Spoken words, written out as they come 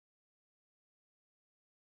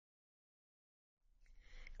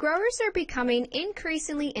Growers are becoming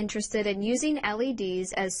increasingly interested in using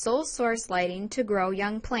LEDs as sole source lighting to grow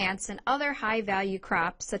young plants and other high-value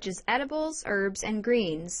crops such as edibles, herbs, and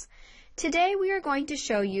greens. Today we are going to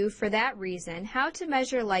show you, for that reason, how to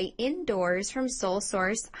measure light indoors from sole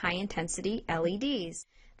source high-intensity LEDs.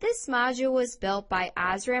 This module was built by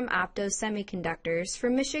Osram Opto Semiconductors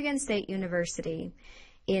from Michigan State University.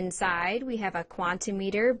 Inside we have a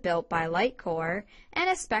quantimeter built by Light-Core and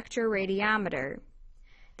a spectroradiometer.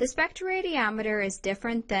 The spectroradiometer is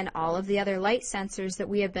different than all of the other light sensors that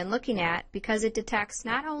we have been looking at because it detects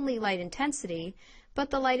not only light intensity, but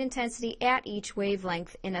the light intensity at each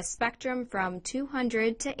wavelength in a spectrum from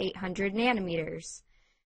 200 to 800 nanometers.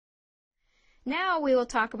 Now we will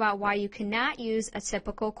talk about why you cannot use a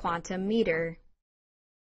typical quantum meter.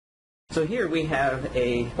 So here we have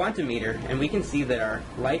a quantum meter, and we can see that our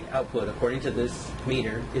light output, according to this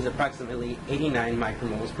meter, is approximately 89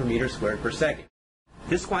 micromoles per meter squared per second.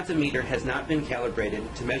 This quantum meter has not been calibrated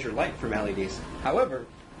to measure light from LEDs. However,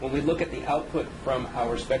 when we look at the output from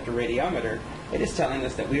our spectroradiometer, it is telling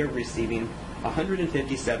us that we are receiving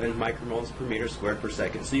 157 micromoles per meter squared per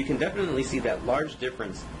second. So you can definitely see that large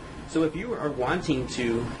difference. So if you are wanting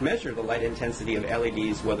to measure the light intensity of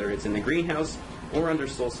LEDs, whether it's in the greenhouse or under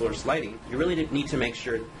sole source lighting, you really need to make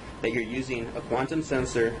sure that you're using a quantum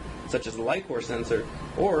sensor such as the Light-Core sensor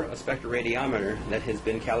or a spectroradiometer that has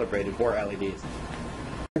been calibrated for LEDs.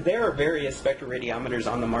 There are various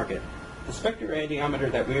spectroradiometers on the market. The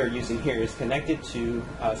spectroradiometer that we are using here is connected to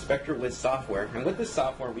SpectraWiz software, and with this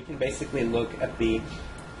software we can basically look at the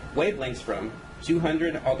wavelengths from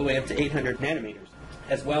 200 all the way up to 800 nanometers,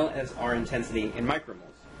 as well as our intensity in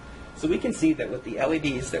micromoles. So we can see that with the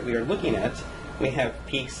LEDs that we are looking at, we have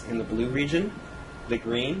peaks in the blue region, the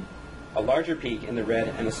green, a larger peak in the red,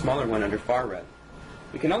 and a smaller one under far red.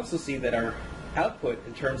 We can also see that our output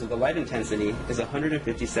in terms of the light intensity is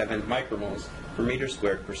 157 micromoles per meter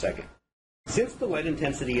squared per second. Since the light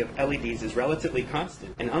intensity of LEDs is relatively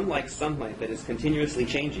constant, and unlike sunlight that is continuously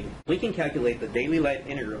changing, we can calculate the daily light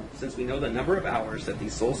integral since we know the number of hours that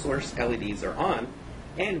these sole source LEDs are on,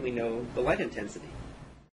 and we know the light intensity.